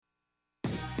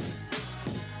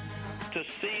to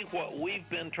see what we've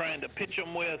been trying to pitch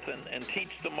them with and teach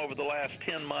them over the last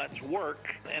 10 months work,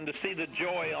 and to see the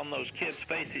joy on those kids'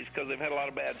 faces because they've had a lot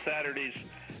of bad Saturdays.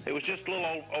 It was just a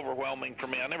little overwhelming for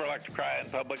me. I never like to cry in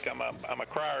public. I'm a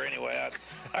crier anyway.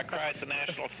 I cry at the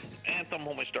national anthem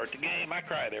when we start the game. I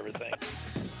cry at everything.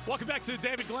 Welcome back to the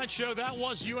David Glenn Show. That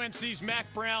was UNC's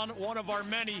Mack Brown, one of our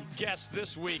many guests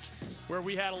this week, where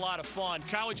we had a lot of fun.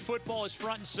 College football is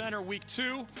front and center week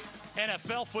 2.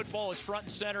 NFL football is front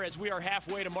and center as we are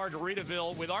halfway to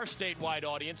Margaritaville with our statewide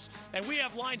audience. And we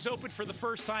have lines open for the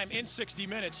first time in 60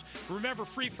 minutes. Remember,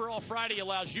 Free for All Friday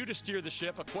allows you to steer the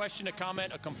ship. A question, a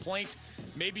comment, a complaint,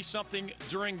 maybe something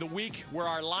during the week where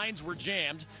our lines were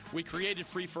jammed. We created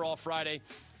Free for All Friday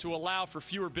to allow for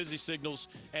fewer busy signals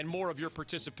and more of your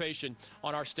participation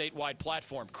on our statewide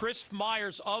platform. Chris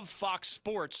Myers of Fox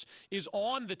Sports is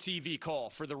on the TV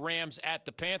call for the Rams at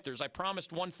the Panthers. I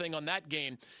promised one thing on that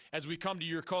game. As we come to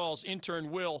your calls, intern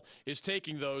Will is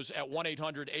taking those at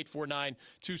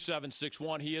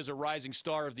 1-800-849-2761. He is a rising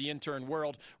star of the intern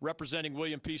world, representing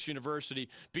William Peace University.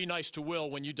 Be nice to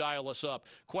Will when you dial us up.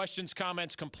 Questions,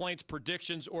 comments, complaints,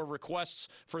 predictions, or requests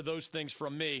for those things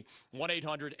from me,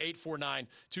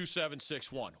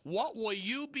 1-800-849-2761. What will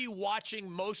you be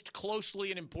watching most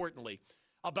closely and importantly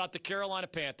about the Carolina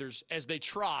Panthers as they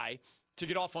try to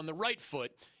get off on the right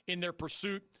foot in their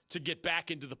pursuit to get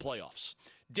back into the playoffs?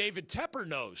 David Tepper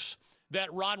knows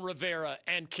that Ron Rivera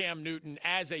and Cam Newton,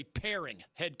 as a pairing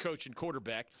head coach and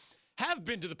quarterback, have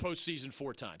been to the postseason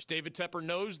 4 times. David Tepper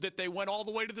knows that they went all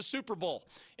the way to the Super Bowl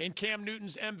in Cam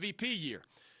Newton's MVP year.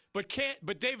 But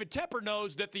David Tepper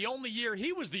knows that the only year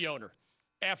he was the owner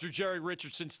after Jerry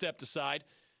Richardson stepped aside,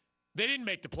 they didn't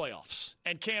make the playoffs.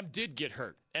 And Cam did get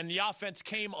hurt. And the offense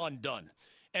came undone.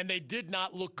 And they did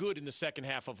not look good in the second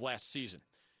half of last season.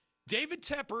 David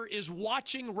Tepper is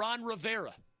watching Ron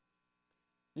Rivera.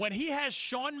 When he has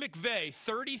Sean McVay,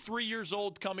 33 years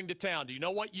old, coming to town, do you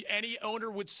know what any owner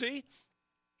would see?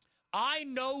 I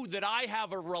know that I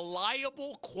have a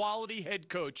reliable, quality head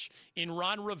coach in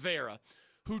Ron Rivera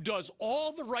who does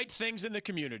all the right things in the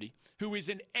community, who is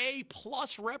an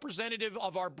A-plus representative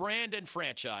of our brand and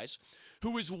franchise,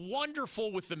 who is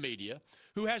wonderful with the media,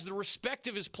 who has the respect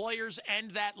of his players and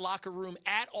that locker room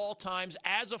at all times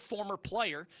as a former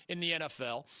player in the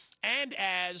NFL and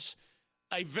as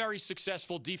a very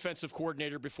successful defensive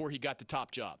coordinator before he got the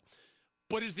top job.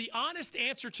 But is the honest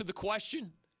answer to the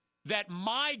question that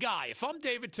my guy, if I'm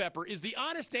David Tepper, is the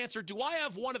honest answer, do I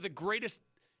have one of the greatest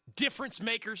difference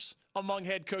makers among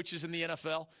head coaches in the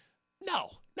NFL? No,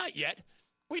 not yet.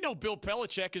 We know Bill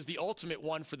Belichick is the ultimate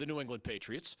one for the New England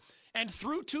Patriots. And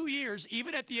through 2 years,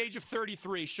 even at the age of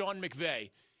 33, Sean McVay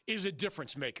is a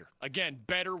difference maker. Again,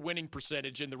 better winning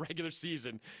percentage in the regular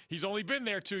season. He's only been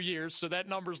there 2 years, so that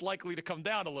number's likely to come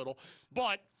down a little.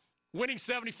 But winning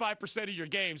 75% of your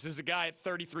games as a guy at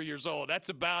 33 years old, that's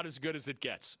about as good as it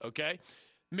gets, okay?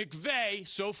 McVay,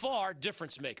 so far,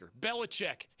 difference maker.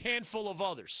 Belichick, handful of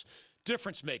others,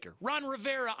 difference maker. Ron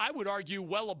Rivera, I would argue,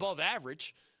 well above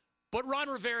average, but Ron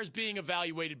Rivera is being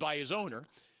evaluated by his owner,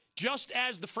 just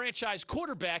as the franchise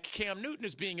quarterback, Cam Newton,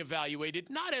 is being evaluated,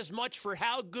 not as much for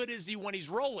how good is he when he's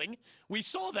rolling. We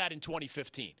saw that in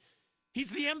 2015.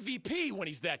 He's the MVP when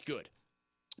he's that good.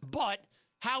 But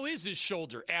how is his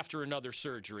shoulder after another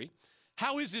surgery?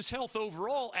 How is his health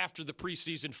overall after the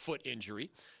preseason foot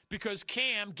injury? Because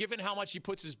Cam, given how much he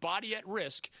puts his body at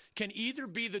risk, can either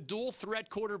be the dual threat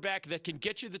quarterback that can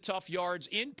get you the tough yards,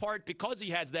 in part because he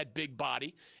has that big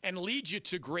body, and lead you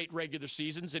to great regular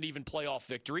seasons and even playoff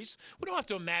victories. We don't have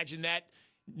to imagine that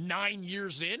 9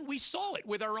 years in. We saw it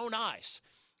with our own eyes.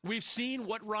 We've seen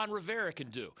what Ron Rivera can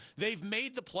do. They've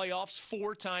made the playoffs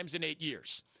 4 times in 8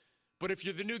 years. But if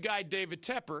you're the new guy, David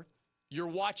Tepper, you're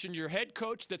watching your head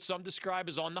coach that some describe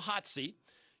as on the hot seat.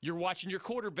 You're watching your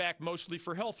quarterback mostly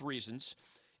for health reasons,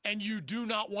 and you do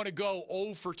not want to go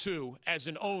 0 for 2 as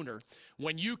an owner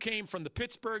when you came from the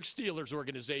Pittsburgh Steelers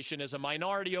organization as a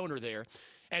minority owner there.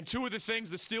 And 2 of the things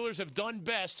the Steelers have done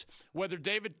best, whether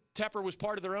David Tepper was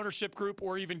part of their ownership group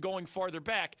or even going farther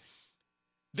back,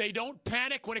 they don't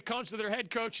panic when it comes to their head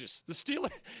coaches.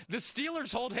 The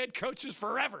Steelers hold head coaches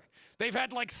forever. They've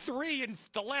had like 3 in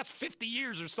the last 50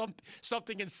 years or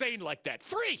something insane like that.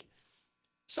 3!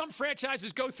 Some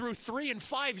franchises go through 3 and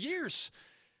 5 years.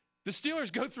 The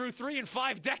Steelers go through 3 and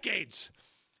 5 decades.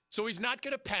 So he's not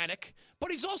going to panic,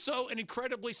 but he's also an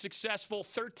incredibly successful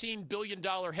 $13 billion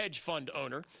hedge fund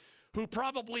owner who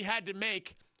probably had to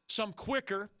make some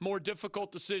quicker, more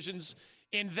difficult decisions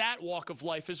in that walk of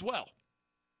life as well.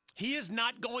 He is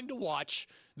not going to watch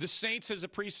the Saints as a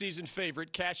preseason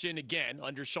favorite cash in again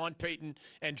under Sean Payton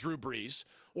and Drew Brees,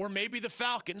 or maybe the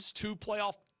Falcons, 2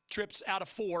 playoff trips out of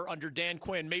 4 under Dan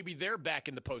Quinn. Maybe they're back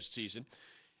in the postseason.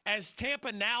 As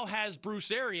Tampa now has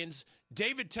Bruce Arians,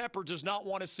 David Tepper does not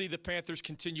want to see the Panthers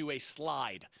continue a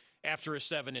slide after a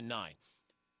 7-9.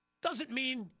 Doesn't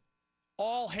mean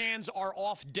all hands are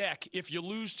off deck if you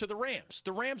lose to the Rams.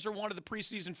 The Rams are one of the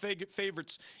preseason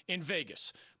favorites in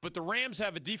Vegas. But the Rams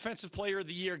have a Defensive Player of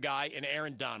the Year guy in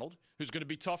Aaron Donald, who's going to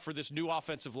be tough for this new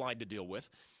offensive line to deal with.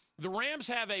 The Rams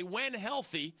have a, when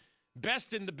healthy,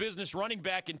 best in the business running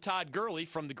back in Todd Gurley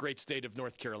from the great state of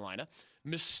North Carolina.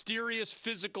 Mysterious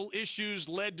physical issues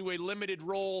led to a limited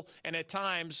role and at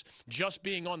times just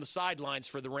being on the sidelines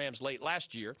for the Rams late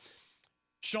last year.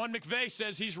 Sean McVay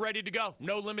says he's ready to go.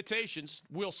 No limitations.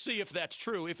 We'll see if that's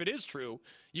true. If it is true,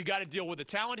 you got to deal with a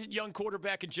talented young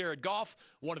quarterback in Jared Goff,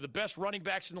 one of the best running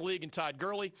backs in the league in Todd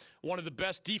Gurley, one of the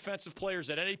best defensive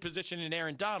players at any position in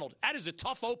Aaron Donald. That is a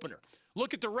tough opener.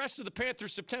 Look at the rest of the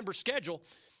Panthers' September schedule,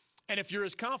 and if you're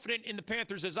as confident in the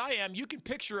Panthers as I am, you can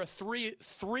picture a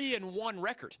 3-1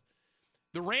 record.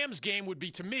 The Rams game would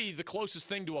be, to me, the closest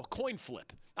thing to a coin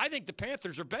flip. I think the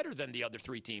Panthers are better than the other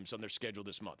 3 teams on their schedule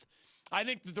this month. I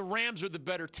think that the Rams are the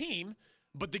better team,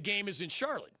 but the game is in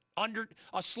Charlotte.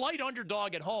 A slight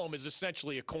underdog at home is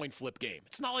essentially a coin flip game.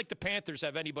 It's not like the Panthers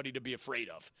have anybody to be afraid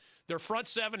of. Their front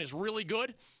 7 is really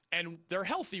good, and they're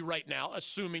healthy right now,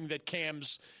 assuming that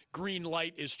Cam's green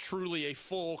light is truly a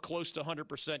full, close to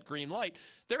 100% green light.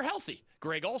 They're healthy.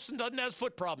 Greg Olsen doesn't have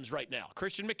foot problems right now.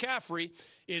 Christian McCaffrey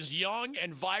is young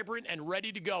and vibrant and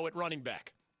ready to go at running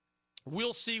back.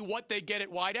 We'll see what they get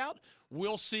at wideout.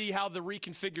 We'll see how the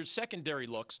reconfigured secondary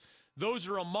looks. Those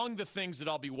are among the things that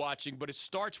I'll be watching, but it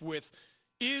starts with,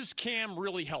 is Cam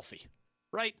really healthy,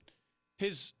 right?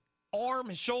 His arm,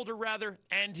 his shoulder rather,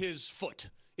 and his foot.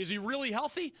 Is he really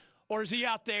healthy, or is he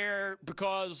out there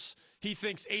because he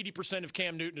thinks 80% of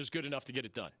Cam Newton is good enough to get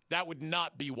it done? That would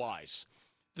not be wise.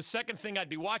 The second thing I'd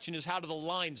be watching is, how do the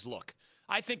lines look?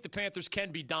 I think the Panthers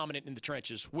can be dominant in the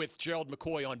trenches with Gerald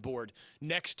McCoy on board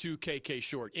next to KK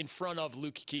Short, in front of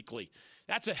Luke Kuechly.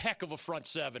 That's a heck of a front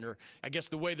 7, or I guess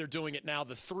the way they're doing it now,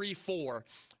 the 3-4.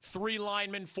 3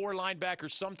 linemen, 4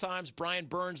 linebackers sometimes. Brian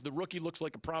Burns, the rookie, looks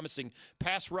like a promising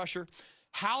pass rusher.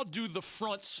 How do the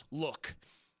fronts look?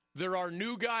 There are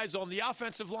new guys on the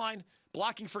offensive line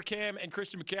blocking for Cam and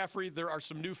Christian McCaffrey. There are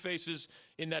some new faces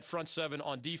in that front 7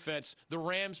 on defense. The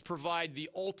Rams provide the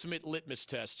ultimate litmus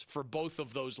test for both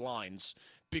of those lines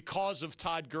because of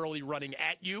Todd Gurley running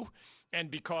at you and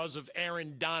because of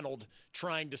Aaron Donald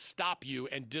trying to stop you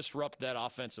and disrupt that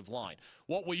offensive line.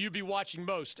 What will you be watching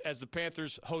most as the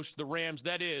Panthers host the Rams?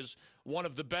 That is one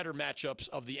of the better matchups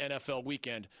of the NFL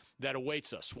weekend that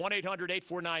awaits us.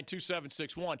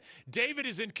 1-800-849-2761. David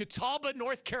is in Catawba,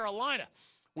 North Carolina.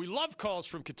 We love calls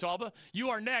from Catawba. You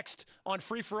are next on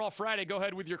Free for All Friday. Go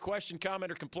ahead with your question,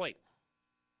 comment, or complaint.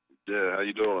 Yeah, how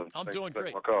you doing? I'm doing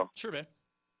great. My call. Sure, man.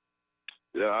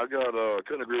 Yeah, I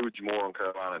couldn't agree with you more on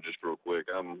Carolina just real quick.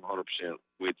 I'm 100%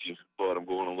 with you, but I'm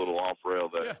going a little off rail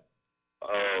there. Yeah.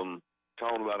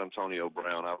 Talking about Antonio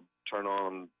Brown, I turn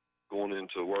on going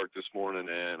into work this morning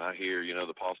and I hear,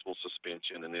 the possible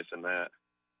suspension and this and that.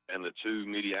 And the 2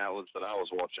 media outlets that I was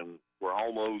watching were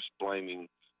almost blaming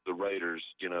the Raiders,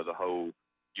 the whole,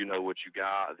 what you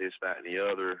got, this, that, and the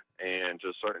other. And to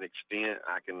a certain extent,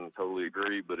 I can totally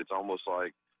agree, but it's almost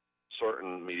like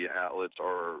certain media outlets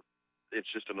it's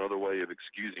just another way of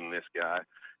excusing this guy.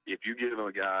 If you give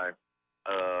a guy,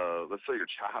 let's say your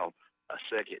child, a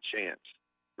second chance,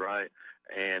 right?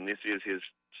 And this is his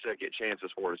second chance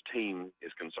as far as team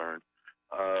is concerned.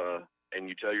 And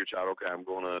you tell your child, okay, I'm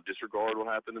going to disregard what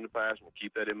happened in the past and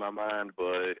keep that in my mind,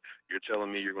 but you're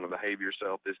telling me you're going to behave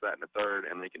yourself, this, that, and the third,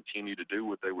 and they continue to do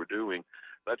what they were doing.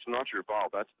 That's not your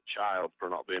fault. That's the child for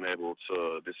not being able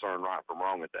to discern right from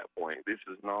wrong at that point. This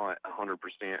is not 100%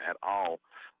 at all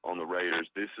on the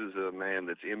Raiders. This is a man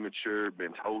that's immature,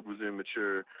 been told was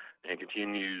immature, and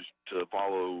continues to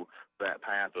follow that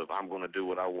path of, I'm going to do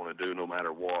what I want to do no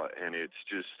matter what. And it's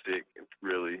just sick,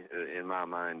 really, in my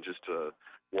mind, just to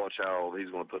watch how he's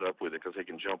going to put up with it, because he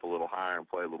can jump a little higher and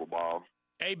play a little ball.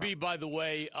 AB, by the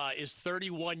way, is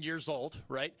 31 years old,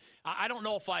 right? I don't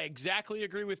know if I exactly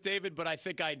agree with David, but I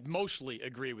think I mostly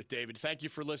agree with David. Thank you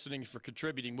for listening, for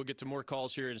contributing. We'll get to more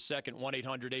calls here in a second,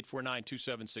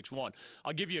 1-800-849-2761.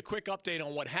 I'll give you a quick update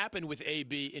on what happened with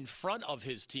AB in front of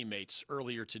his teammates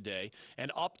earlier today, an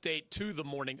update to the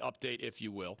morning update, if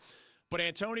you will. But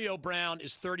Antonio Brown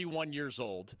is 31 years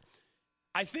old.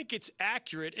 I think it's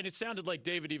accurate, and it sounded like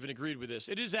David even agreed with this.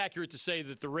 It is accurate to say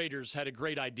that the Raiders had a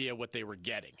great idea what they were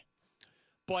getting.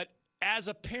 But as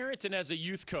a parent and as a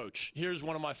youth coach, here's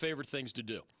one of my favorite things to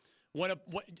do.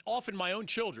 Often my own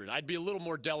children, I'd be a little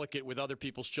more delicate with other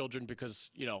people's children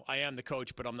because, I am the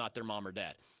coach, but I'm not their mom or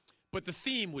dad. But the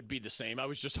theme would be the same. I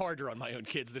was just harder on my own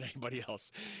kids than anybody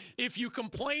else. If you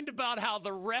complained about how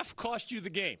the ref cost you the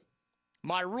game,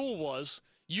 my rule was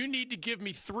you need to give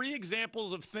me 3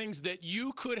 examples of things that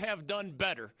you could have done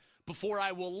better before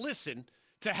I will listen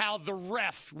to how the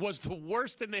ref was the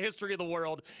worst in the history of the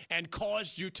world and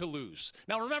caused you to lose.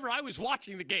 Now, remember, I was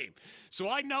watching the game, so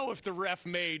I know if the ref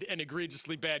made an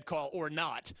egregiously bad call or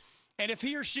not. And if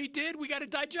he or she did, we got to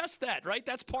digest that, right?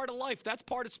 That's part of life. That's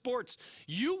part of sports.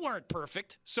 You weren't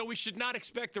perfect, so we should not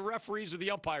expect the referees or the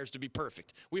umpires to be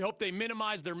perfect. We hope they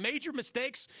minimize their major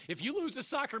mistakes. If you lose a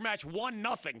soccer match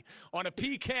 1-0 on a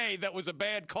PK that was a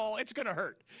bad call, it's going to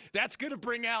hurt. That's going to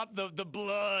bring out the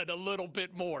blood a little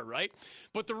bit more, right?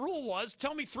 But the rule was,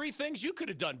 tell me 3 things you could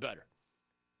have done better.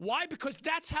 Why? Because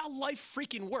that's how life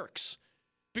freaking works.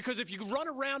 Because if you run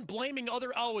around blaming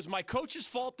it was my coach's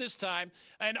fault this time,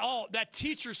 and that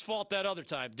teacher's fault that other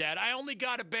time, Dad, I only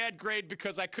got a bad grade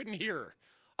because I couldn't hear her.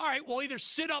 All right, well, either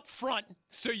sit up front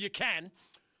so you can,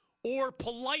 or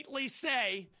politely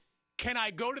say, can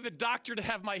I go to the doctor to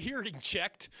have my hearing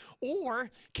checked, or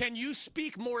can you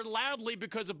speak more loudly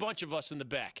because a bunch of us in the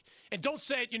back? And don't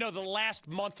say it, the last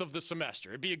month of the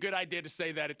semester. It'd be a good idea to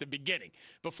say that at the beginning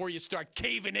before you start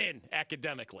caving in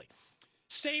academically.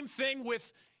 Same thing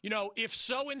with, if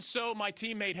so-and-so, my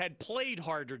teammate, had played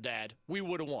harder, Dad, we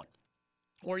would have won.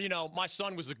 Or, my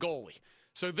son was a goalie.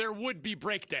 So there would be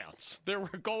breakdowns. There were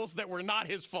goals that were not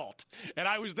his fault. And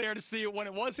I was there to see it when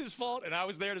it was his fault, and I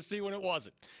was there to see when it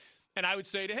wasn't. And I would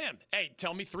say to him, hey,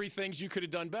 tell me 3 things you could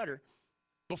have done better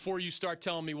before you start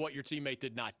telling me what your teammate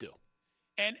did not do.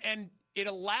 And it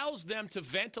allows them to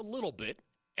vent a little bit.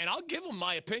 And I'll give them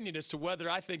my opinion as to whether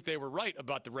I think they were right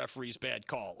about the referee's bad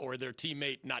call or their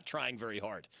teammate not trying very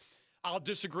hard. I'll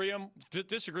disagree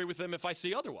with them if I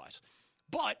see otherwise.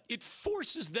 But it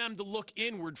forces them to look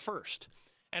inward first.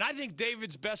 And I think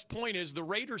David's best point is the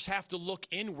Raiders have to look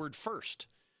inward first.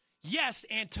 Yes,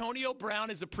 Antonio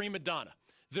Brown is a prima donna.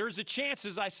 There's a chance,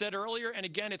 as I said earlier, and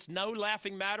again, it's no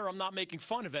laughing matter. I'm not making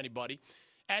fun of anybody.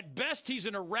 At best, he's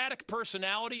an erratic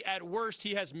personality. At worst,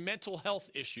 he has mental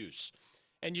health issues.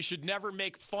 And you should never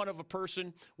make fun of a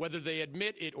person, whether they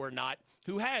admit it or not,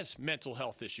 who has mental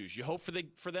health issues. You hope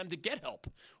for them to get help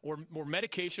or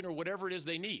medication or whatever it is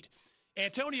they need.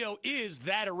 Antonio is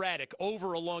that erratic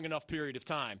over a long enough period of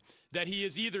time that he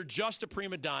is either just a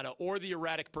prima donna or the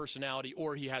erratic personality,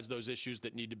 or he has those issues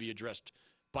that need to be addressed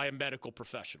by a medical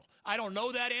professional. I don't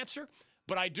know that answer,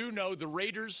 but I do know the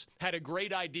Raiders had a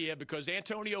great idea because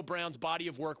Antonio Brown's body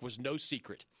of work was no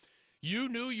secret. You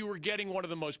knew you were getting one of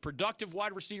the most productive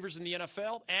wide receivers in the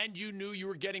NFL, and you knew you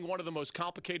were getting one of the most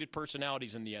complicated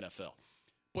personalities in the NFL.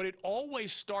 But it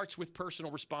always starts with personal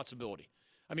responsibility.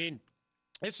 I mean,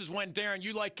 this is when, Darren,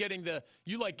 you like getting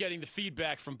the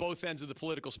feedback from both ends of the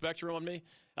political spectrum on me.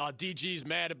 DG's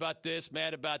mad about this,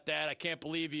 mad about that. I can't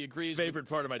believe he agrees. Favorite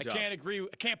part of my job. I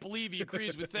can't believe he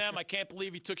agrees with them. I can't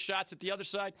believe he took shots at the other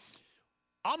side.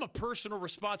 I'm a personal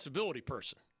responsibility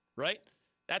person, right?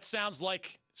 That sounds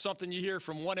like something you hear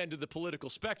from one end of the political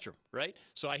spectrum, right?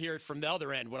 So I hear it from the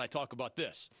other end when I talk about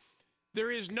this.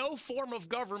 There is no form of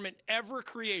government ever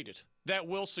created that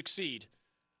will succeed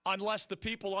unless the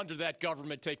people under that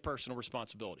government take personal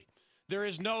responsibility. There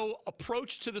is no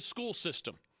approach to the school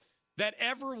system that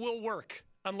ever will work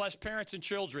unless parents and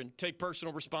children take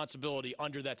personal responsibility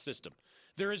under that system.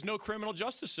 There is no criminal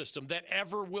justice system that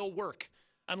ever will work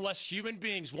unless human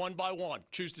beings, one by one,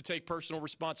 choose to take personal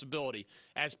responsibility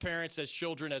as parents, as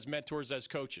children, as mentors, as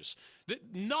coaches.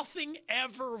 Nothing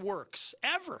ever works,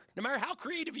 ever, no matter how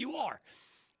creative you are,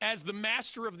 as the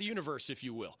master of the universe, if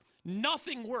you will.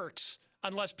 Nothing works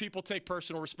unless people take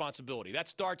personal responsibility. That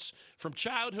starts from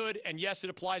childhood, and yes, it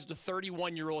applies to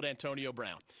 31-year-old Antonio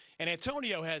Brown. And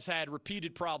Antonio has had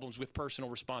repeated problems with personal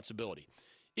responsibility.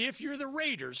 If you're the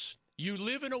Raiders, you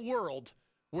live in a world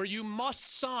where you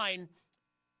must sign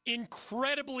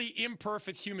incredibly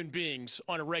imperfect human beings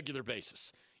on a regular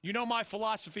basis. You know my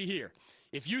philosophy here.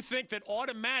 If you think that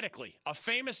automatically a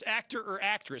famous actor or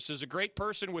actress is a great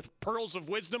person with pearls of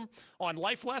wisdom on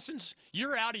life lessons,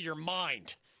 you're out of your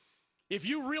mind. If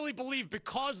you really believe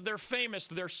because they're famous,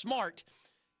 they're smart,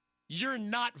 you're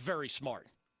not very smart.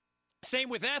 Same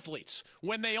with athletes.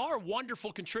 When they are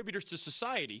wonderful contributors to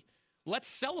society, let's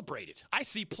celebrate it. I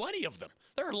see plenty of them.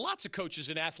 There are lots of coaches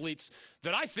and athletes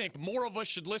that I think more of us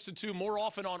should listen to more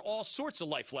often on all sorts of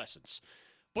life lessons.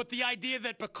 But the idea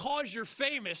that because you're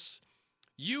famous,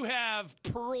 you have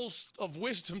pearls of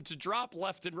wisdom to drop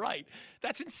left and right,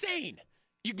 that's insane.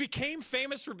 You became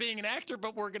famous for being an actor,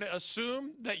 but we're going to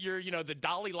assume that you're, the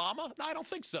Dalai Lama? No, I don't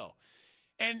think so.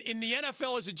 And in the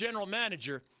NFL as a general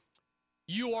manager,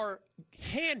 you are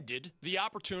handed the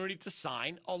opportunity to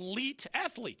sign elite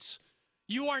athletes.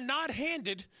 You are not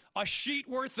handed a sheet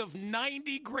worth of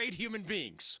 90 great human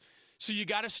beings. So you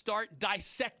got to start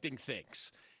dissecting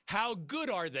things. How good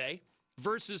are they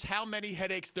versus how many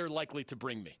headaches they're likely to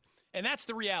bring me? And that's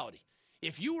the reality.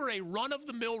 If you were a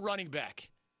run-of-the-mill running back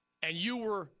and you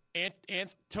were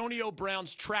Antonio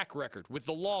Brown's track record with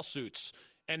the lawsuits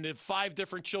and the 5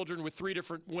 different children with 3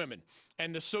 different women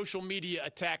and the social media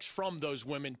attacks from those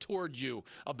women toward you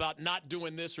about not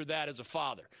doing this or that as a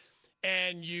father,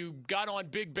 and you got on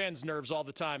Big Ben's nerves all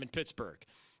the time in Pittsburgh,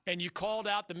 and you called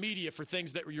out the media for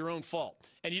things that were your own fault,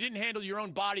 and you didn't handle your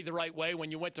own body the right way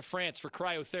when you went to France for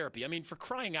cryotherapy. I mean, for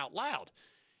crying out loud.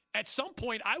 At some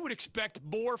point, I would expect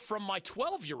more from my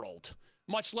 12-year-old,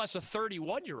 much less a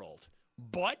 31-year-old.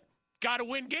 But got to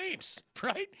win games,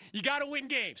 right? You got to win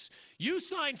games. You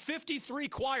sign 53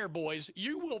 choir boys,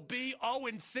 you will be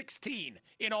 0-16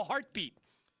 in a heartbeat.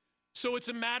 So it's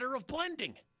a matter of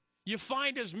blending. You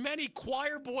find as many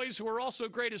choir boys who are also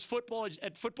great at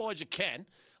football as you can.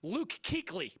 Luke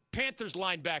Kuechly, Panthers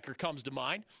linebacker, comes to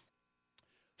mind.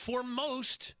 For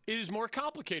most, it is more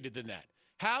complicated than that.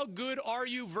 How good are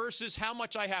you versus how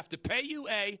much I have to pay you,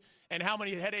 A, and how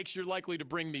many headaches you're likely to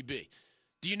bring me, B.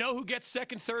 Do you know who gets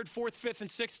 2nd, 3rd, 4th, 5th, and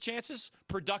 6th chances?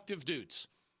 Productive dudes.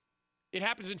 It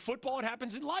happens in football. It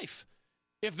happens in life.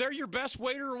 If they're your best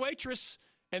waiter or waitress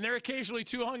and they're occasionally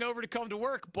too hungover to come to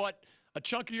work, but a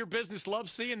chunk of your business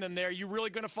loves seeing them there, are you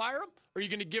really going to fire them? Or are you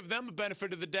going to give them a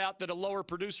benefit of the doubt that a lower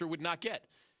producer would not get?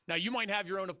 Now, you might have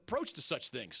your own approach to such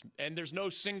things, and there's no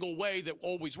single way that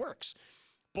always works.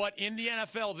 But in the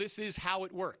NFL, this is how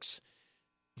it works.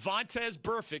 Vontaze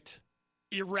Burfict,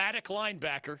 erratic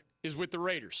linebacker, is with the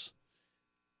Raiders.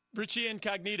 Richie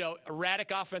Incognito,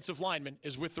 erratic offensive lineman,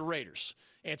 is with the Raiders.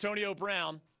 Antonio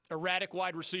Brown, erratic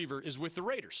wide receiver, is with the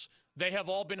Raiders. They have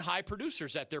all been high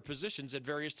producers at their positions at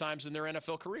various times in their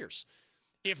NFL careers.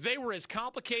 If they were as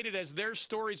complicated as their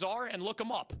stories are, and look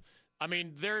them up, I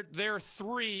mean, they're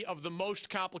 3 of the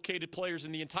most complicated players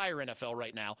in the entire NFL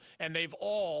right now, and they've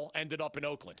all ended up in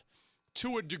Oakland.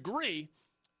 To a degree,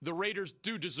 the Raiders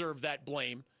do deserve that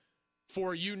blame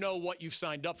for what you've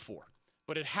signed up for.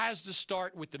 But it has to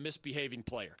start with the misbehaving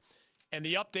player. And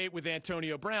the update with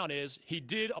Antonio Brown is he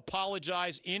did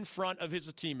apologize in front of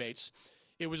his teammates.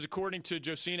 It was, according to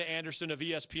Josina Anderson of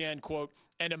ESPN, quote,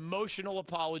 an emotional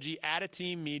apology at a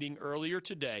team meeting earlier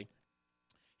today.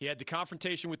 He had the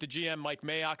confrontation with the GM, Mike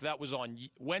Mayock. That was on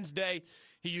Wednesday.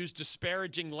 He used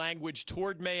disparaging language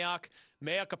toward Mayock.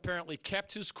 Mayock apparently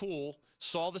kept his cool,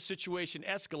 saw the situation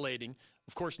escalating,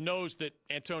 of course knows that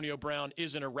Antonio Brown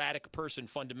is an erratic person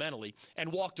fundamentally,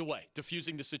 and walked away,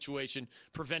 diffusing the situation,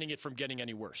 preventing it from getting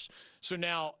any worse. So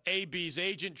now AB's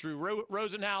agent, Drew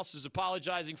Rosenhaus, is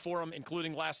apologizing for him,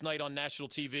 including last night on national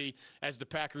TV as the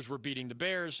Packers were beating the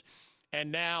Bears.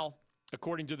 And now,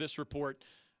 according to this report,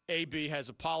 AB has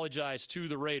apologized to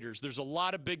the Raiders. There's a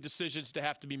lot of big decisions to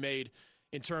have to be made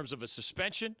in terms of a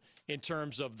suspension, in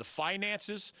terms of the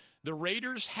finances. The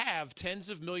Raiders have tens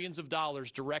of millions of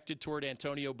dollars directed toward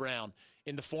Antonio Brown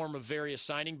in the form of various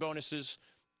signing bonuses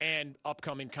and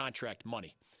upcoming contract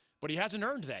money. But he hasn't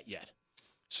earned that yet.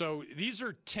 So these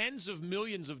are tens of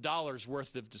millions of dollars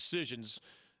worth of decisions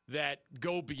that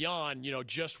go beyond,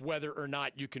 just whether or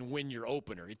not you can win your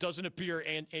opener. It doesn't appear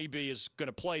AB is going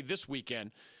to play this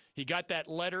weekend. He got that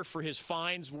letter for his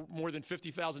fines, more than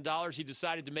 $50,000. He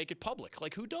decided to make it public.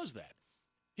 Like, who does that?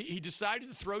 He decided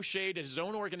to throw shade at his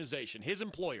own organization, his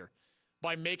employer,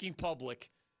 by making public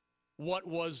what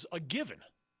was a given.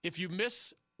 If you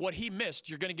miss what he missed,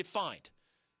 you're going to get fined.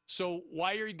 So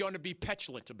why are you going to be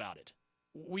petulant about it?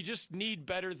 We just need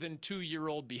better than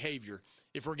 2-year-old behavior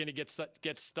if we're going to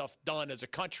get stuff done as a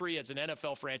country, as an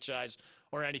NFL franchise,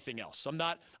 or anything else. I'm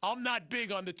not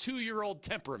big on the 2-year-old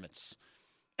temperaments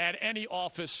at any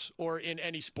office or in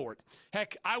any sport.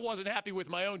 Heck, I wasn't happy with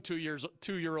my own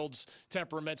 2-year-olds'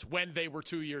 temperaments when they were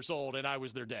 2 years old and I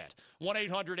was their dad.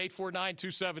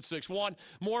 1-800-849-2761.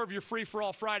 More of your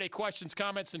Free-for-All Friday questions,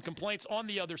 comments, and complaints on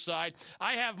the other side.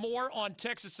 I have more on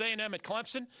Texas A&M at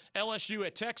Clemson, LSU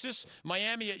at Texas,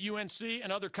 Miami at UNC,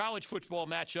 and other college football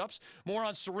matchups. More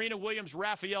on Serena Williams,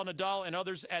 Rafael Nadal, and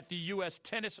others at the U.S.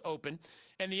 Tennis Open.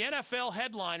 And the NFL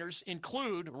headliners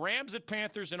include Rams at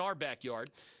Panthers in our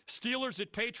backyard, Steelers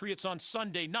at Patriots on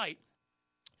Sunday night.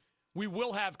 We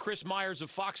will have Chris Myers of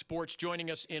Fox Sports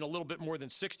joining us in a little bit more than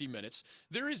 60 minutes.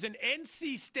 There is an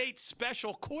NC State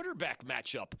special quarterback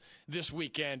matchup this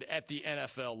weekend at the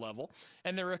NFL level,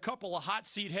 and there are a couple of hot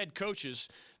seat head coaches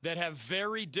that have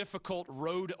very difficult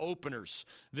road openers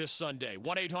this Sunday.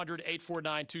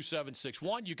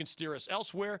 1-800-849-2761. You can steer us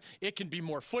elsewhere. It can be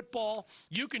more football.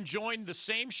 You can join the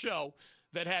same show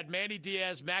that had Manny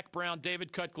Diaz, Mac Brown,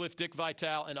 David Cutcliffe, Dick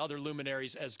Vitale, and other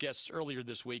luminaries as guests earlier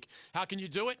this week. How can you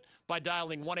do it? By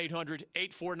dialing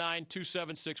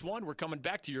 1-800-849-2761. We're coming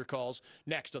back to your calls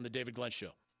next on The David Glenn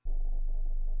Show.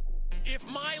 If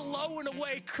my low and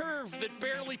away curve that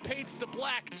barely paints the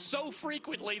black so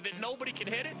frequently that nobody can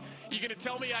hit it, you going to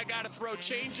tell me I got to throw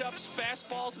changeups,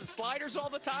 fastballs, and sliders all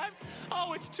the time?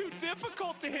 Oh, it's too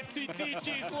difficult to hit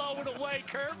TTG's low and away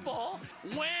curveball.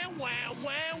 Wah, wah,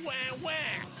 wah, wah, wah.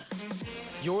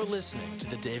 You're listening to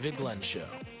The David Glenn Show.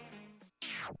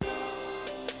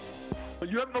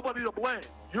 You have nobody to blame.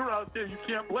 You're out there. You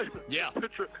can't blame him. Yeah.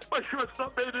 Pitcher. My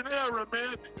shortstop made an error,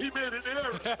 man. He made an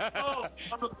error. Oh,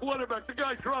 I'm the quarterback. The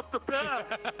guy dropped the bat.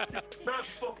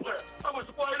 Basketball player. I was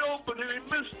wide open and he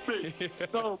missed me.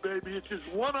 No, baby. It's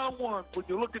just one-on-one. When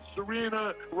you look at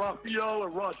Serena, Rafael, or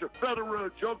Roger Federer,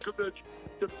 Djokovic,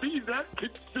 to be that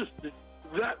consistent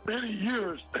that many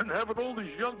years and having all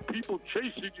these young people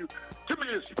chasing you, to me,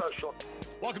 is special.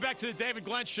 Welcome back to the David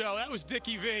Glenn Show. That was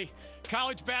Dickie V.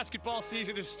 College basketball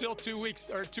season is still 2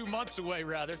 months away,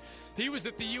 rather. He was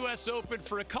at the U.S. Open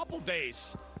for a couple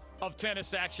days of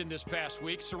tennis action this past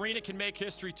week. Serena can make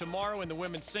history tomorrow in the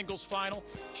women's singles final.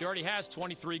 She already has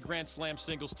 23 Grand Slam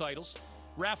singles titles.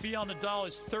 Rafael Nadal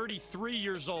is 33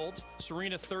 years old.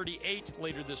 Serena 38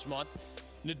 later this month.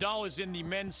 Nadal is in the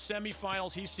men's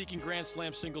semifinals. He's seeking Grand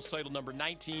Slam singles title number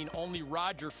 19. Only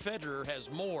Roger Federer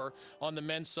has more on the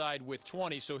men's side with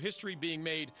 20. So history being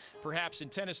made perhaps in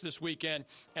tennis this weekend.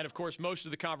 And, of course, most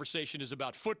of the conversation is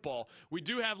about football. We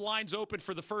do have lines open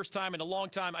for the first time in a long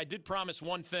time. I did promise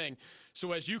one thing.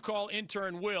 So as you call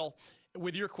intern Will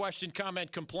with your question,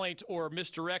 comment, complaint, or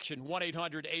misdirection,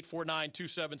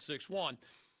 1-800-849-2761,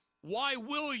 why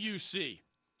will you see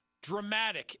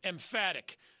dramatic,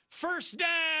 emphatic first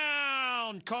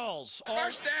down calls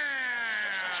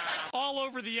all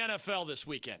over the NFL this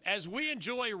weekend? As we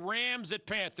enjoy Rams at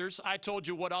Panthers, I told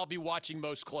you what I'll be watching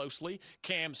most closely: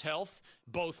 Cam's health,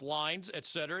 both lines,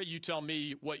 etc. You tell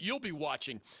me what you'll be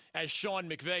watching as Sean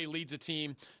McVay leads a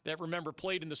team that, remember,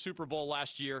 played in the Super Bowl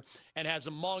last year and has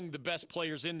among the best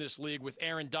players in this league, with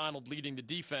Aaron Donald leading the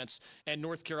defense and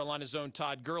North Carolina's own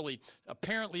Todd Gurley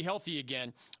apparently healthy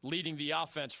again, leading the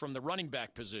offense from the running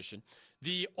back position.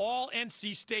 The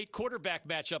all-NC State quarterback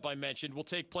matchup I mentioned will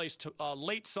take place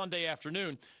late Sunday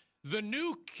afternoon. The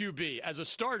new QB, as a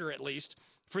starter at least,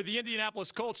 for the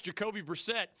Indianapolis Colts, Jacoby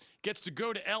Brissett, gets to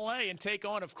go to L.A. and take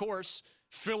on, of course,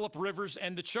 Phillip Rivers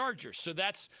and the Chargers. So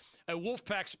that's a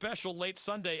Wolfpack special late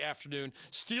Sunday afternoon.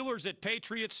 Steelers at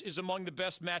Patriots is among the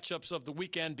best matchups of the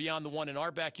weekend beyond the one in our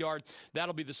backyard.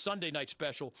 That'll be the Sunday night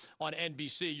special on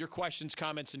NBC. Your questions,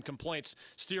 comments, and complaints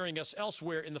steering us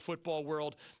elsewhere in the football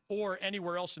world or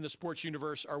anywhere else in the sports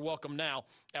universe are welcome now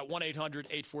at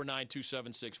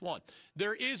 1-800-849-2761.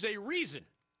 There is a reason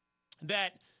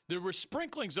that there were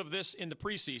sprinklings of this in the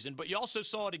preseason, but you also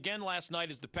saw it again last night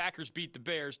as the Packers beat the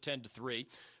Bears 10-3.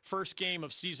 First game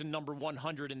of season number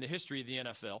 100 in the history of the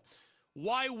NFL.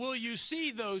 Why will you see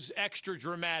those extra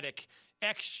dramatic,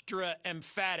 extra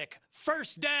emphatic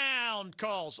first down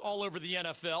calls all over the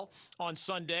NFL on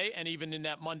Sunday and even in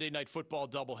that Monday Night Football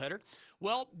doubleheader?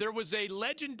 Well, there was a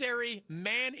legendary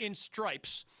man in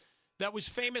stripes that was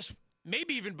famous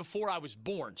maybe even before I was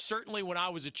born, certainly when I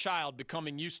was a child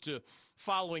becoming used to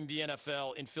following the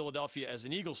NFL in Philadelphia as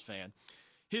an Eagles fan.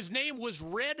 His name was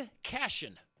Red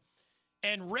Cashin.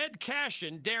 And Red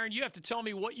Cashin, Darren, you have to tell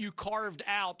me what you carved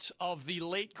out of the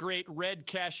late, great Red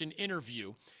Cashin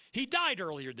interview. He died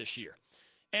earlier this year.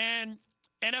 And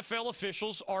NFL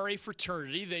officials are a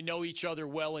fraternity. They know each other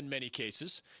well in many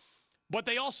cases. But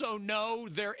they also know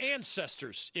their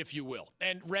ancestors, if you will.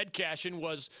 And Red Cashin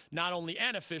was not only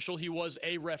an official, he was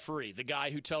a referee, the guy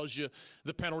who tells you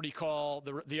the penalty call,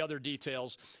 the other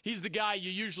details. He's the guy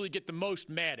you usually get the most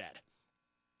mad at.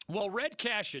 Well, Red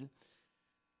Cashin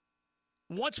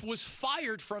once was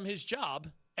fired from his job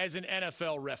as an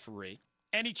NFL referee,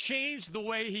 and he changed the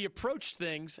way he approached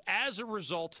things as a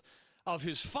result of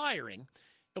his firing.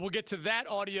 And we'll get to that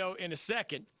audio in a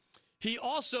second. He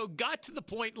also got to the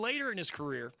point later in his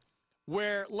career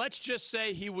where, let's just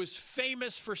say, he was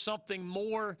famous for something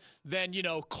more than,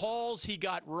 calls he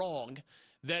got wrong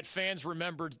that fans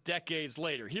remembered decades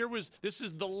later. This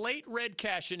is the late Red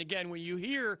Cashin. Again, when you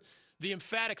hear the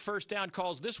emphatic first down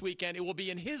calls this weekend, it will be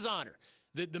in his honor.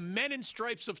 The Men in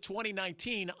Stripes of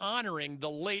 2019 honoring the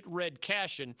late Red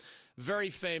Cashin, very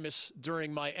famous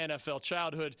during my NFL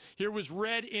childhood. Here was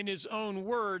Red in his own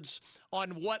words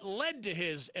on what led to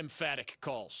his emphatic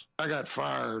calls. I got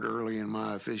fired early in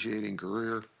my officiating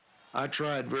career. I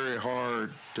tried very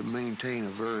hard to maintain a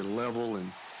very level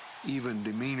and even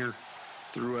demeanor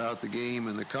throughout the game,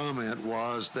 and the comment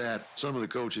was that some of the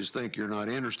coaches think you're not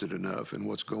interested enough in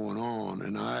what's going on,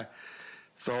 and I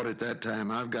thought at that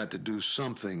time I've got to do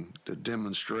something to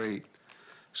demonstrate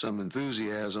some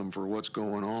enthusiasm for what's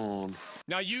going on.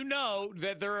 Now, you know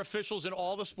that there are officials in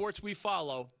all the sports we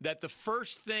follow that the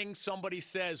first thing somebody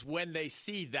says when they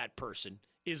see that person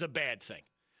is a bad thing.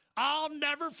 I'll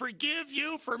never forgive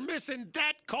you for missing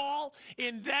that call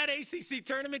in that ACC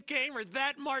tournament game or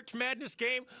that March Madness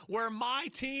game where my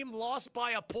team lost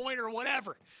by a point or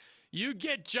whatever. You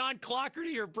get John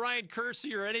Clockerty or Brian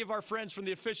Kersey or any of our friends from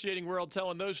the officiating world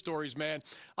telling those stories, man.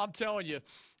 I'm telling you,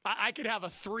 I could have a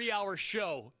 3-hour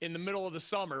show in the middle of the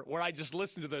summer where I just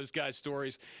listen to those guys'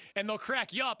 stories, and they'll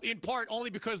crack you up in part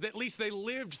only because at least they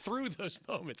lived through those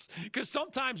moments, because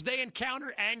sometimes they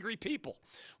encounter angry people.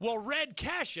 Well, Red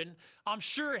Cashin, I'm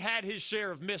sure, had his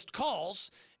share of missed calls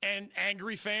and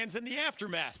angry fans in the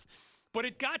aftermath. But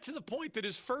it got to the point that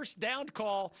his first down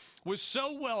call was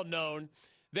so well known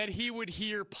that he would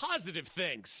hear positive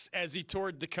things as he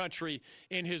toured the country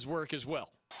in his work as well.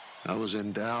 I was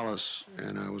in Dallas,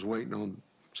 and I was waiting on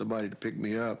somebody to pick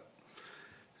me up,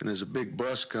 and as a big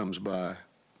bus comes by,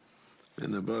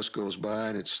 and the bus goes by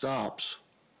and it stops,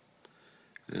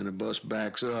 and the bus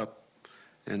backs up,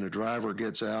 and the driver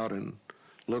gets out and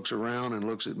looks around and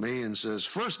looks at me and says,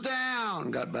 "First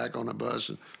down," got back on the bus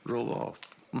and drove off.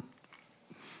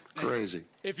 Crazy.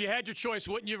 If you had your choice,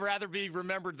 wouldn't you rather be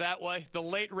remembered that way? The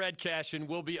late Red Cashin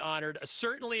will be honored,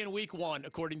 certainly in week 1,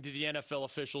 according to the NFL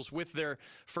officials, with their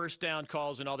first down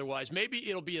calls and otherwise. Maybe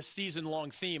it'll be a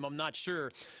season-long theme. I'm not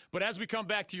sure. But as we come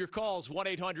back to your calls,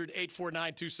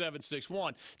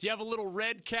 1-800-849-2761. Do you have a little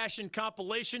Red Cashin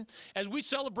compilation? As we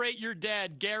celebrate your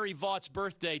dad, Gary Vaught's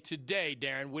birthday today,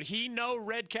 Darren, would he know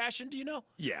Red Cashin? Do you know?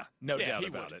 Yeah, no doubt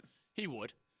about it. He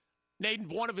would.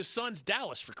 Named one of his sons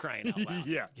Dallas, for crying out loud.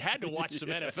 Yeah. You had to watch some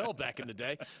NFL back in the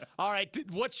day. All right,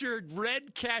 what's your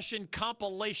Red Cashin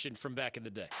compilation from back in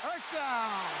the day? First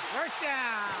down! First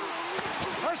down!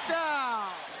 First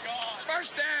down!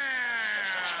 First down!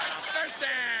 First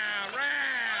down!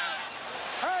 Round!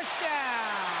 First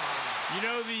down! You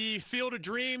know the Field of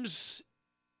Dreams,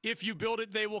 if you build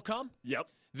it, they will come? Yep.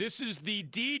 This is the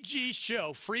DG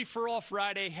show, Free for All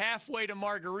Friday, halfway to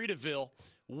Margaritaville.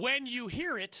 When you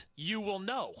hear it, you will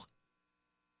know.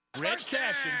 Red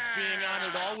Cashin being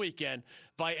honored all weekend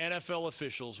by NFL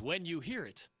officials. When you hear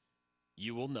it,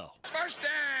 you will know. First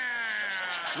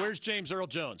down! Where's James Earl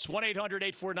Jones?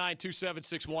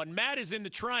 1-800-849-2761. Matt is in the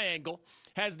Triangle,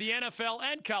 has the NFL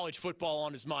and college football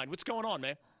on his mind. What's going on,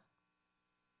 man?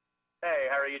 Hey,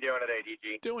 how are you doing today,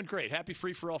 DG? Doing great. Happy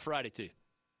Free for All Friday to you.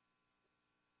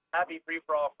 Happy Free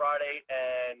for All Friday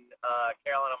and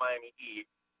Carolina Miami Heat.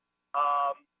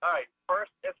 All right,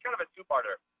 first, it's kind of a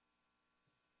two-parter.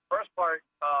 First part,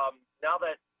 now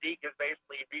that Zeke has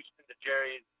basically reached into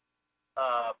Jerry's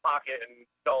pocket and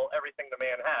stole everything the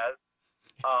man has,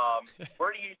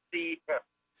 where do you see the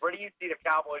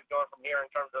Cowboys going from here in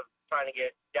terms of trying to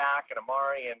get Dak and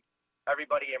Amari and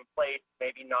everybody in place,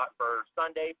 maybe not for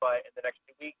Sunday, but in the next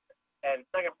 2 weeks? And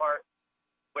second part,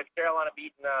 with Carolina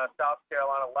beating South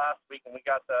Carolina last week, and we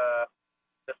got the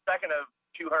second of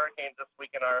 2 hurricanes this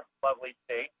week in our lovely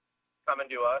state coming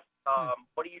to us.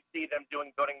 What do you see them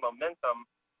doing, building momentum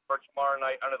for tomorrow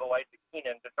night under the lights of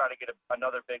Keenan to try to get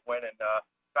another big win and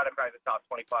try to crack the top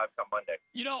 25 come Monday?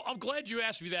 You know, I'm glad you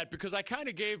asked me that because I kind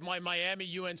of gave my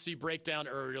Miami-UNC breakdown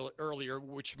earlier,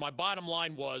 which my bottom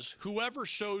line was whoever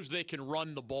shows they can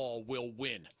run the ball will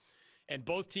win. And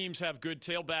both teams have good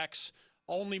tailbacks.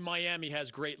 Only Miami has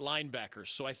great linebackers.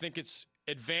 So I think it's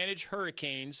advantage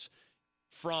Hurricanes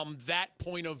from that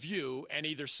point of view, and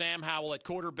either Sam Howell at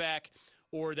quarterback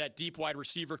or that deep wide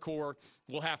receiver core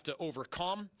will have to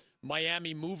overcome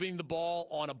Miami moving the ball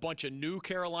on a bunch of new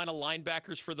Carolina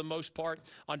linebackers for the most part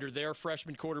under their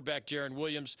freshman quarterback, Jaron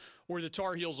Williams, or the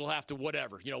Tar Heels will have to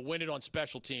win it on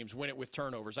special teams, win it with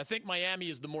turnovers. I think Miami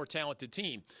is the more talented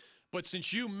team. But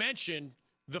since you mentioned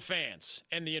the fans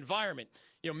and the environment,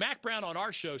 Mac Brown on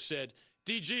our show said,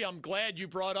 DG, I'm glad you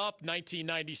brought up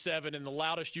 1997 and the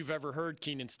loudest you've ever heard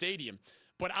Kenan Stadium.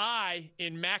 But I,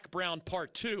 in Mac Brown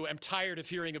Part 2, am tired of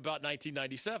hearing about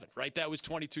 1997, right? That was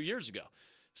 22 years ago.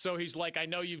 So he's like, I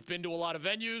know you've been to a lot of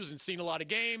venues and seen a lot of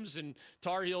games and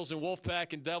Tar Heels and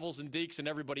Wolfpack and Devils and Deeks and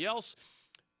everybody else.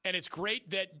 And it's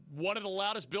great that one of the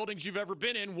loudest buildings you've ever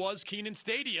been in was Kenan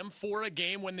Stadium for a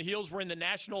game when the Heels were in the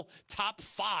national top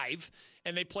 5,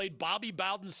 and they played Bobby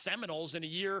Bowden's Seminoles in a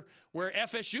year where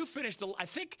FSU finished, I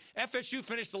think FSU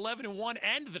finished 11-1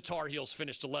 and the Tar Heels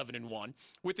finished 11-1,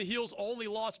 with the Heels' only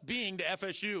loss being to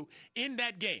FSU in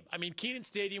that game. I mean, Kenan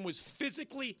Stadium was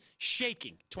physically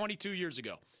shaking 22 years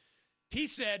ago. He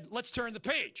said, let's turn the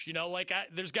page.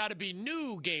 There's got to be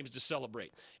new games to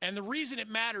celebrate. And the reason it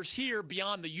matters here,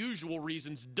 beyond the usual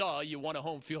reasons, you want a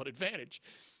home field advantage,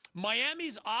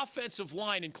 Miami's offensive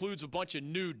line includes a bunch of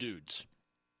new dudes.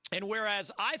 And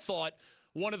whereas I thought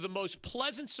one of the most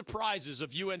pleasant surprises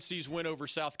of UNC's win over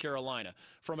South Carolina,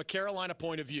 from a Carolina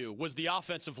point of view, was the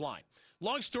offensive line.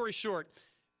 Long story short,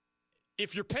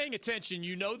 if you're paying attention,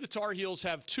 you know the Tar Heels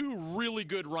have 2 really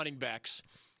good running backs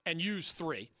and use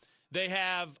 3. They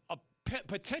have a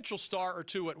potential star or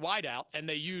 2 at wideout, and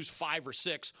they use 5 or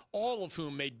 6, all of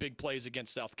whom made big plays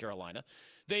against South Carolina.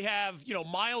 They have,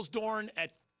 Miles Dorn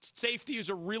at safety, who's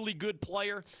a really good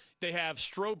player. They have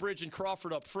Strobridge and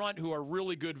Crawford up front, who are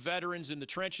really good veterans in the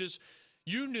trenches.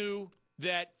 You knew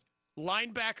that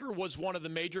linebacker was one of the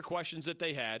major questions that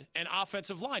they had, and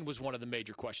offensive line was one of the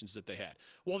major questions that they had.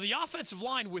 Well, the offensive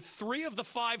line, with 3 of the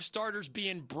 5 starters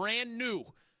being brand new,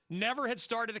 never had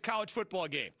started a college football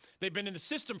game. They've been in the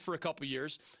system for a couple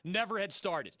years, never had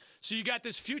started. So you got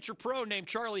this future pro named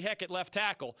Charlie Heck at left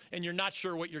tackle, and you're not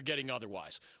sure what you're getting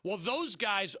otherwise. Well, those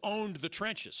guys owned the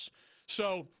trenches.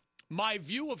 So my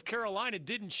view of Carolina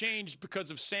didn't change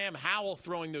because of Sam Howell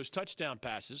throwing those touchdown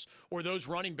passes or those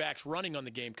running backs running on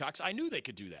the Gamecocks. I knew they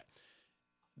could do that.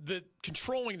 The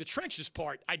controlling the trenches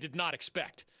part, I did not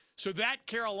expect. So that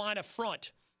Carolina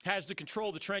front has to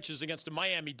control the trenches against a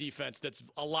Miami defense that's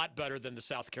a lot better than the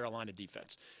South Carolina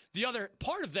defense. The other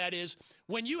part of that is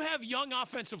when you have young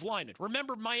offensive linemen.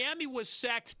 Remember, Miami was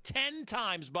sacked 10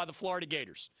 times by the Florida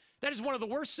Gators. That is one of the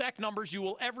worst sack numbers you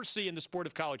will ever see in the sport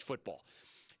of college football.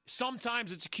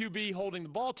 Sometimes it's a QB holding the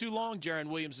ball too long. Jaron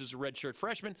Williams is a redshirt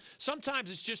freshman.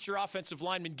 Sometimes it's just your offensive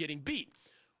lineman getting beat.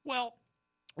 Well,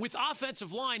 with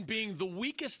offensive line being the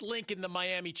weakest link in the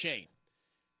Miami chain,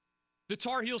 the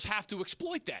Tar Heels have to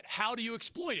exploit that. How do you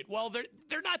exploit it? Well,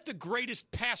 they're not the greatest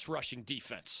pass rushing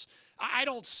defense. I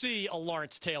don't see a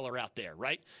Lawrence Taylor out there,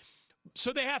 right?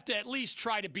 So they have to at least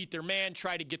try to beat their man,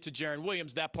 try to get to Jaron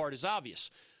Williams. That part is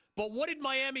obvious. But what did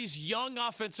Miami's young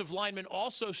offensive linemen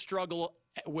also struggle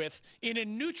with in a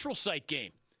neutral site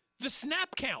game? The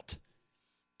snap count.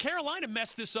 Carolina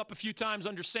messed this up a few times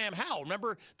under Sam Howell.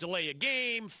 Remember, delay a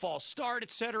game, false start,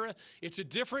 etc. It's a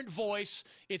different voice.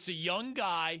 It's a young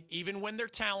guy. Even when they're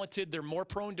talented, they're more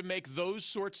prone to make those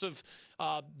sorts of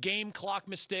game clock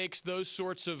mistakes, those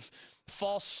sorts of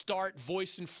false start,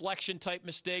 voice inflection type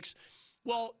mistakes.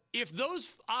 Well, if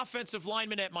those offensive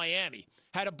linemen at Miami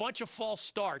had a bunch of false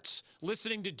starts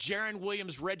listening to Jaron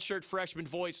Williams' redshirt freshman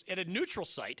voice at a neutral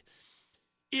site,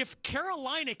 if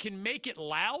Carolina can make it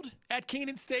loud at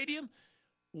Kenan Stadium,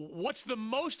 what's the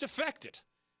most affected?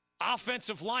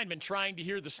 Offensive linemen trying to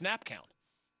hear the snap count,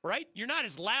 right? You're not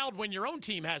as loud when your own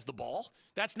team has the ball.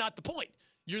 That's not the point.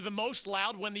 You're the most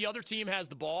loud when the other team has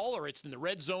the ball or it's in the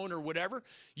red zone or whatever.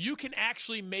 You can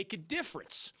actually make a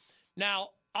difference.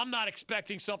 Now, I'm not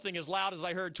expecting something as loud as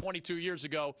I heard 22 years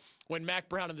ago when Mack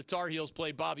Brown and the Tar Heels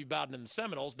played Bobby Bowden and the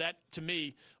Seminoles. That, to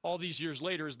me, all these years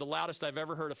later, is the loudest I've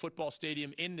ever heard a football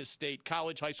stadium in this state,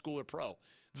 college, high school, or pro.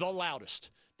 The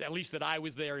loudest, at least that I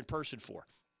was there in person for.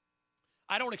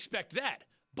 I don't expect that.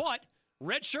 But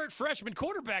redshirt freshman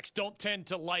quarterbacks don't tend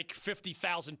to like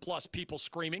 50,000-plus people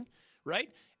screaming, right?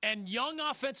 And young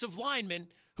offensive linemen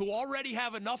who already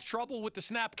have enough trouble with the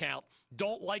snap count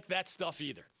don't like that stuff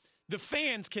either. The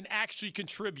fans can actually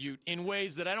contribute in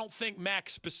ways that I don't think Mack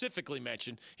specifically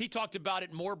mentioned. He talked about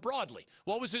it more broadly.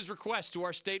 What was his request to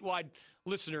our statewide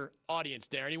listener audience,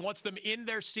 Darren? He wants them in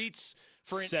their seats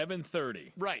for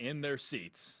 7:30. Right. In their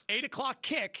seats. 8 o'clock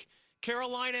kick.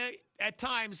 Carolina at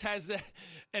times has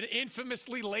an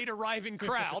infamously late arriving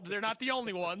crowd. They're not the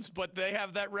only ones, but they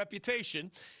have that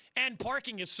reputation. And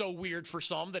parking is so weird for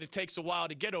some that it takes a while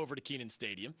to get over to Kenan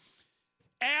Stadium.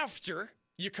 After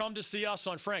you come to see us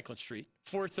on Franklin Street,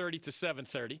 4:30 to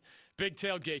 7:30, big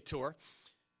tailgate tour.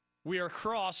 We are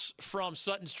across from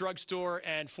Sutton's Drugstore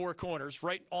and Four Corners,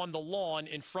 right on the lawn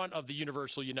in front of the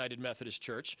Universal United Methodist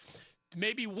Church.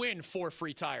 Maybe win 4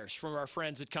 free tires from our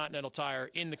friends at Continental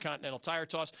Tire in the Continental Tire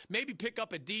Toss. Maybe pick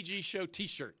up a DG Show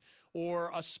t-shirt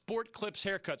or a Sport Clips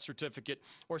haircut certificate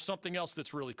or something else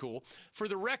that's really cool. For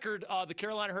the record, the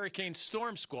Carolina Hurricanes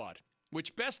Storm Squad,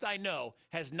 which best I know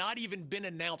has not even been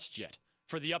announced yet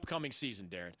for the upcoming season,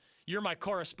 Darren. You're my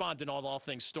correspondent on all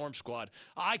things Storm Squad.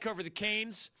 I cover the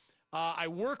Canes. I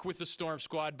work with the Storm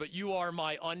Squad, but you are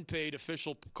my unpaid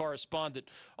official correspondent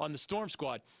on the Storm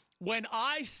Squad. When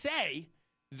I say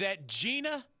that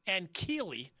Gina and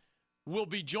Keely will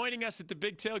be joining us at the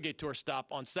Big Tailgate Tour stop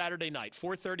on Saturday night,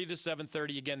 4:30 to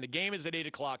 7:30. Again, the game is at 8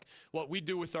 o'clock. What we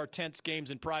do with our tents, games,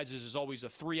 and prizes is always a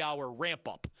 3-hour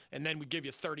ramp-up, and then we give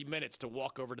you 30 minutes to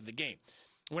walk over to the game.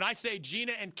 When I say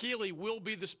Gina and Keely will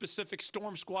be the specific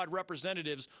Storm Squad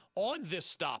representatives on this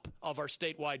stop of our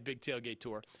statewide Big Tailgate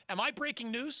Tour, am I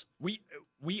breaking news? We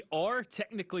are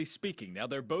technically speaking. Now,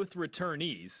 they're both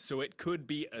returnees, so it could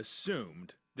be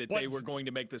assumed that they were going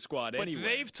to make the squad anyway. But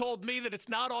they've told me that it's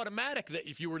not automatic that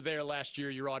if you were there last year,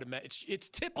 you're automatic. It's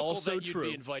typical also that you'd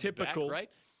be invited back, right?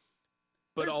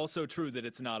 But also true that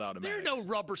it's not automatic. There are no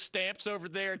rubber stamps over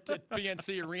there at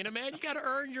PNC Arena, man. You got to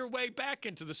earn your way back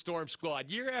into the Storm Squad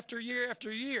year after year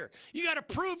after year. You got to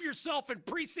prove yourself in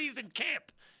preseason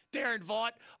camp, Darren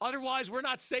Vaught. Otherwise, we're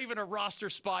not saving a roster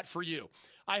spot for you.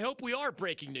 I hope we are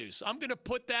breaking news. I'm going to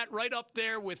put that right up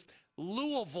there with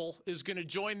Louisville is going to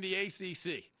join the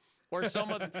ACC, or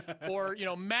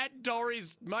Matt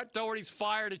Doherty's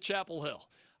fired at Chapel Hill.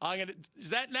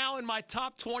 Is that now in my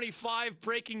top 25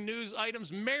 breaking news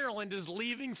items? Maryland is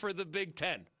leaving for the Big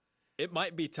Ten. It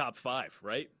might be top 5,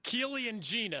 right? Keely and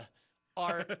Gina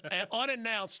are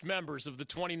unannounced members of the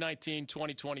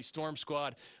 2019-2020 Storm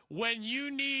Squad. When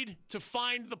you need to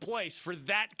find the place for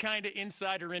that kind of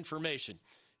insider information,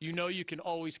 you know you can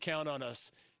always count on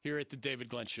us here at the David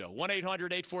Glenn Show.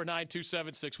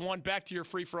 1-800-849-2761. Back to your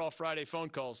Free-for-All Friday phone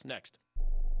calls next.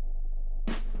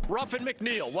 Ruffin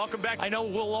McNeil, welcome back. I know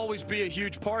we'll always be a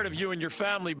huge part of you and your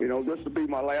family. This will be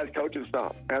my last coaching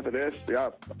stop. After this,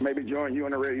 maybe join you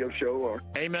on a radio show or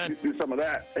Amen. Do some of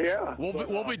that. Yeah.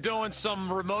 We'll be doing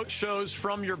some remote shows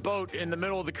from your boat in the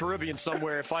middle of the Caribbean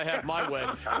somewhere if I have my way.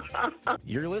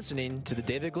 You're listening to The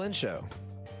David Glenn Show.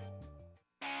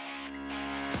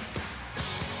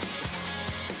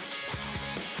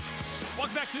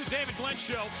 Welcome back to the David Glenn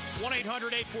Show.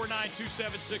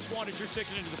 1-800-849-2761 is your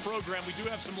ticket into the program. We do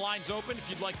have some lines open if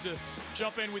you'd like to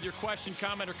jump in with your question,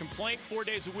 comment, or complaint. 4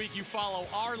 days a week, you follow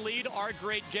our lead, our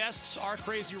great guests, our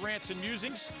crazy rants and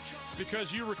musings,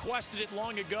 because you requested it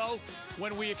long ago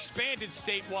when we expanded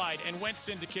statewide and went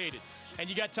syndicated. And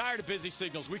you got tired of busy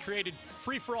signals. We created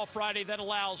Free for All Friday that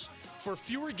allows for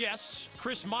fewer guests.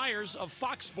 Chris Myers of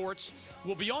Fox Sports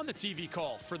will be on the TV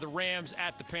call for the Rams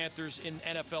at the Panthers in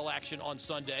NFL action on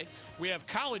Sunday. We have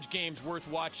college games worth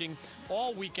watching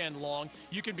all weekend long.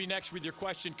 You can be next with your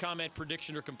question, comment,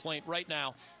 prediction, or complaint right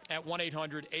now at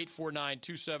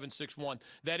 1-800-849-2761.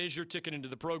 That is your ticket into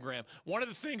the program. One of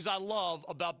the things I love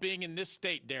about being in this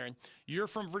state, Darren, you're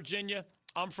from Virginia,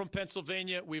 I'm from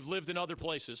Pennsylvania, we've lived in other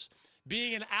places.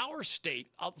 Being in our state,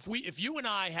 if you and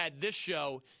I had this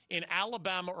show in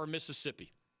Alabama or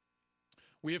Mississippi,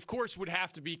 we, of course, would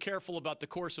have to be careful about the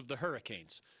course of the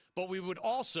hurricanes. But we would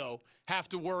also have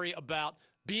to worry about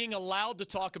being allowed to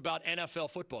talk about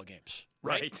NFL football games.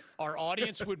 Right. Our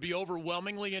audience would be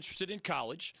overwhelmingly interested in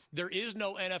college. There is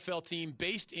no NFL team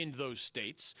based in those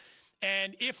states.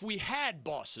 And if we had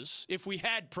bosses, if we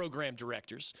had program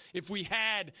directors, if we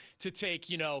had to take,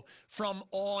 from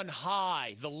on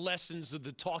high the lessons of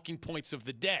the talking points of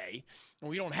the day, and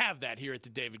we don't have that here at the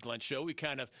David Glenn Show. We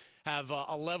kind of have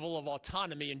a level of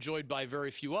autonomy enjoyed by very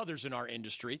few others in our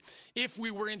industry. If we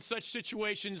were in such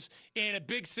situations in a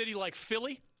big city like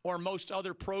Philly or most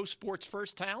other pro sports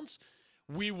first towns,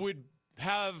 we would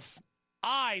have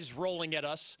eyes rolling at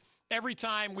us every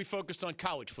time we focused on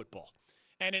college football.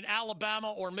 And in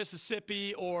Alabama or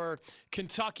Mississippi or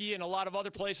Kentucky and a lot of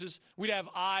other places, we'd have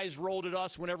eyes rolled at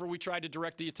us whenever we tried to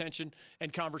direct the attention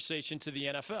and conversation to the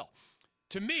NFL.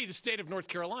 To me, the state of North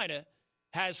Carolina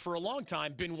has for a long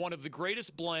time been one of the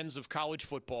greatest blends of college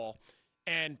football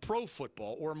and pro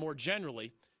football, or more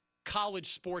generally,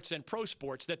 college sports and pro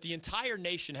sports that the entire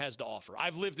nation has to offer.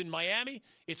 I've lived in Miami.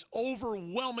 It's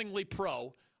overwhelmingly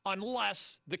pro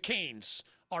unless the Canes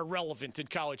are relevant in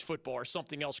college football or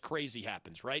something else crazy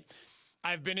happens, right?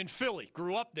 I've been in Philly,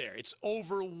 grew up there. It's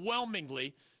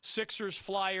overwhelmingly Sixers,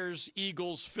 Flyers,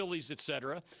 Eagles, Phillies,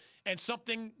 etc. And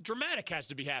something dramatic has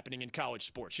to be happening in college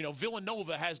sports.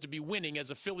 Villanova has to be winning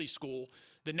as a Philly school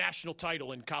the national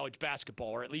title in college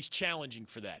basketball, or at least challenging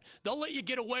for that. They'll let you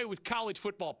get away with college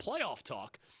football playoff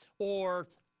talk or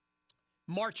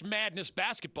March Madness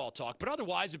basketball talk, but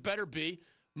otherwise it better be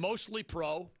mostly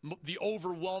pro, the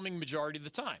overwhelming majority of the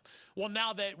time. Well,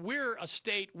 now that we're a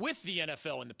state with the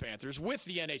NFL and the Panthers, with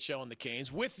the NHL and the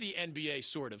Canes, with the NBA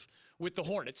sort of, with the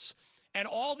Hornets, and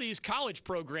all these college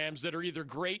programs that are either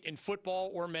great in football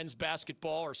or men's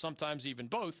basketball or sometimes even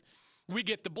both, we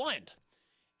get the blend.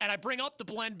 And I bring up the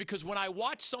blend because when I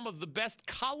watch some of the best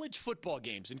college football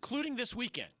games, including this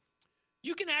weekend,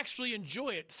 you can actually enjoy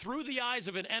it through the eyes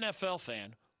of an NFL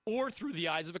fan or through the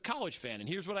eyes of a college fan. And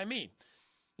here's what I mean.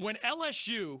 When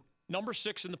LSU, number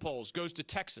 6 in the polls, goes to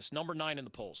Texas, number 9 in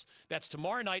the polls, that's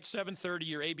tomorrow night, 7:30,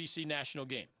 your ABC national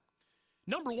game.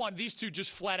 Number one, these two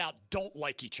just flat out don't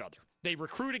like each other. They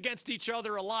recruit against each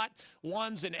other a lot.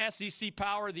 One's an SEC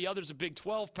power. The other's a Big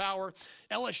 12 power.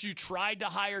 LSU tried to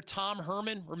hire Tom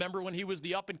Herman. Remember when he was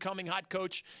the up-and-coming hot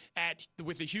coach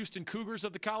with the Houston Cougars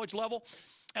of the college level?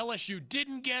 LSU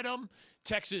didn't get him.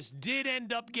 Texas did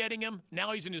end up getting him.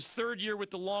 Now he's in his 3rd year with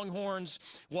the Longhorns.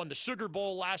 Won the Sugar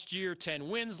Bowl last year, 10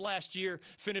 wins last year,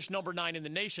 finished number 9 in the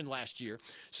nation last year.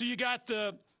 So you got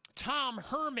the Tom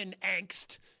Herman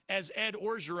angst as Ed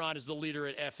Orgeron is the leader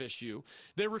at FSU.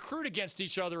 They recruit against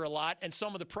each other a lot, and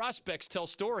some of the prospects tell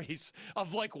stories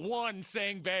of like one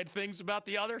saying bad things about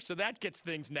the other, so that gets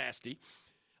things nasty.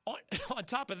 On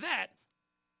top of that,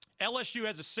 LSU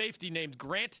has a safety named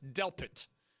Grant Delpit,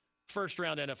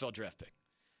 first-round NFL draft pick.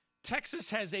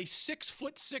 Texas has a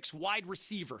 6'6" wide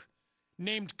receiver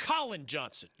named Colin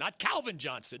Johnson, not Calvin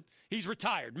Johnson. He's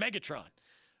retired, Megatron.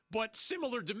 But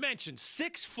similar dimensions,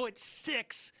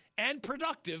 6'6" and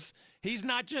productive. He's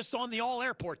not just on the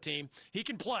all-airport team. He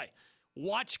can play.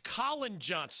 Watch Colin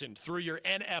Johnson through your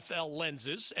NFL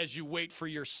lenses as you wait for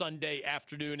your Sunday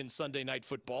afternoon and Sunday night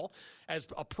football as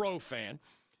a pro fan.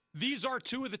 These are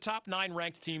 2 of the top 9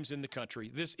 ranked teams in the country.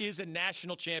 This is a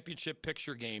national championship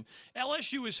picture game.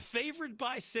 LSU is favored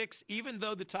by 6, even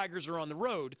though the Tigers are on the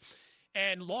road.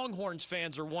 And Longhorns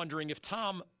fans are wondering if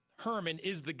Tom Herman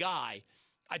is the guy.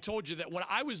 I told you that when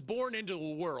I was born into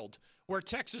a world where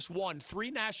Texas won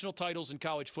 3 national titles in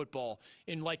college football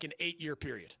in like an 8-year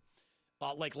period,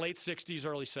 like late 60s,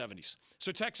 early 70s.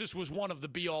 So Texas was one of the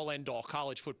be-all, end-all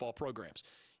college football programs.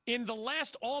 In the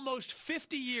last almost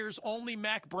 50 years, only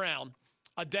Mack Brown,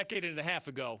 a decade and a half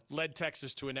ago, led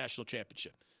Texas to a national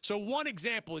championship. So one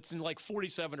example, it's in like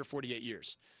 47 or 48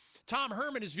 years. Tom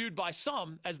Herman is viewed by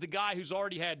some as the guy who's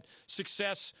already had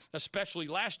success, especially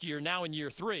last year, now in year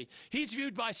 3. He's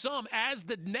viewed by some as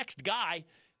the next guy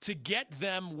to get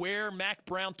them where Mack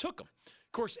Brown took them.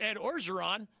 Of course, Ed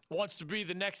Orgeron wants to be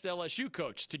the next LSU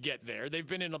coach to get there. They've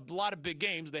been in a lot of big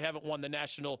games. They haven't won the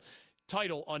national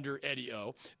title under Eddie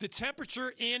O. The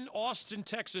temperature in Austin,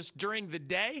 Texas during the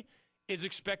day is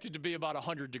expected to be about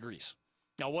 100 degrees.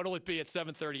 Now, what'll it be at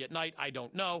 7:30 at night? I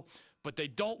don't know, but they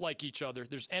don't like each other.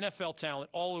 There's NFL talent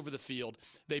all over the field.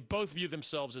 They both view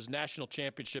themselves as national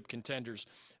championship contenders.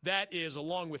 That is,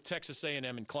 along with Texas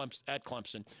A&M and at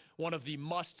Clemson, one of the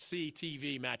must-see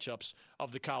TV matchups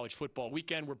of the college football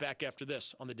weekend. We're back after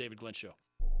this on The David Glenn Show.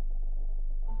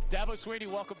 Dabo Sweeney,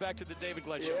 welcome back to the David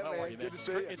Glenn Show. How are you, man? Good to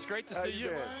see you. It's great to see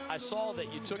you. I saw that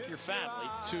you took your family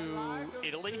to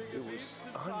Italy. It was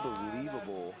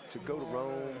unbelievable to go to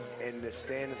Rome and to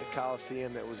stand at the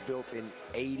Coliseum that was built in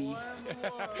 80.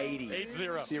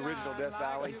 8-0. The original Death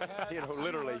Valley,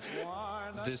 literally.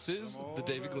 This is the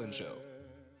David Glenn Show.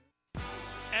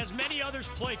 As many others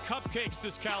play cupcakes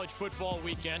this college football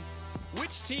weekend,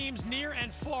 which teams near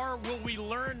and far will we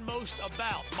learn most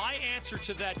about? My answer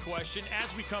to that question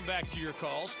as we come back to your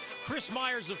calls. Chris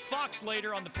Myers of Fox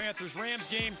later on the Panthers-Rams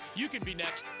game. You can be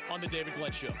next on The David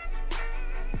Glenn Show.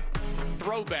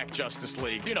 Throwback Justice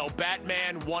League. You know,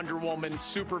 Batman, Wonder Woman,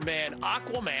 Superman,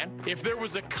 Aquaman. If there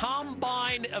was a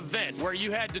combine event where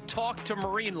you had to talk to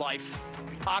marine life,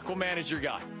 Aquaman is your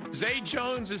guy. Zay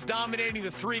Jones is dominating the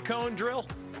 3-cone drill.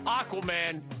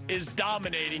 Aquaman is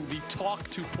dominating the talk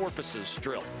to porpoises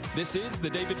drill. This is the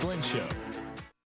David Glenn Show.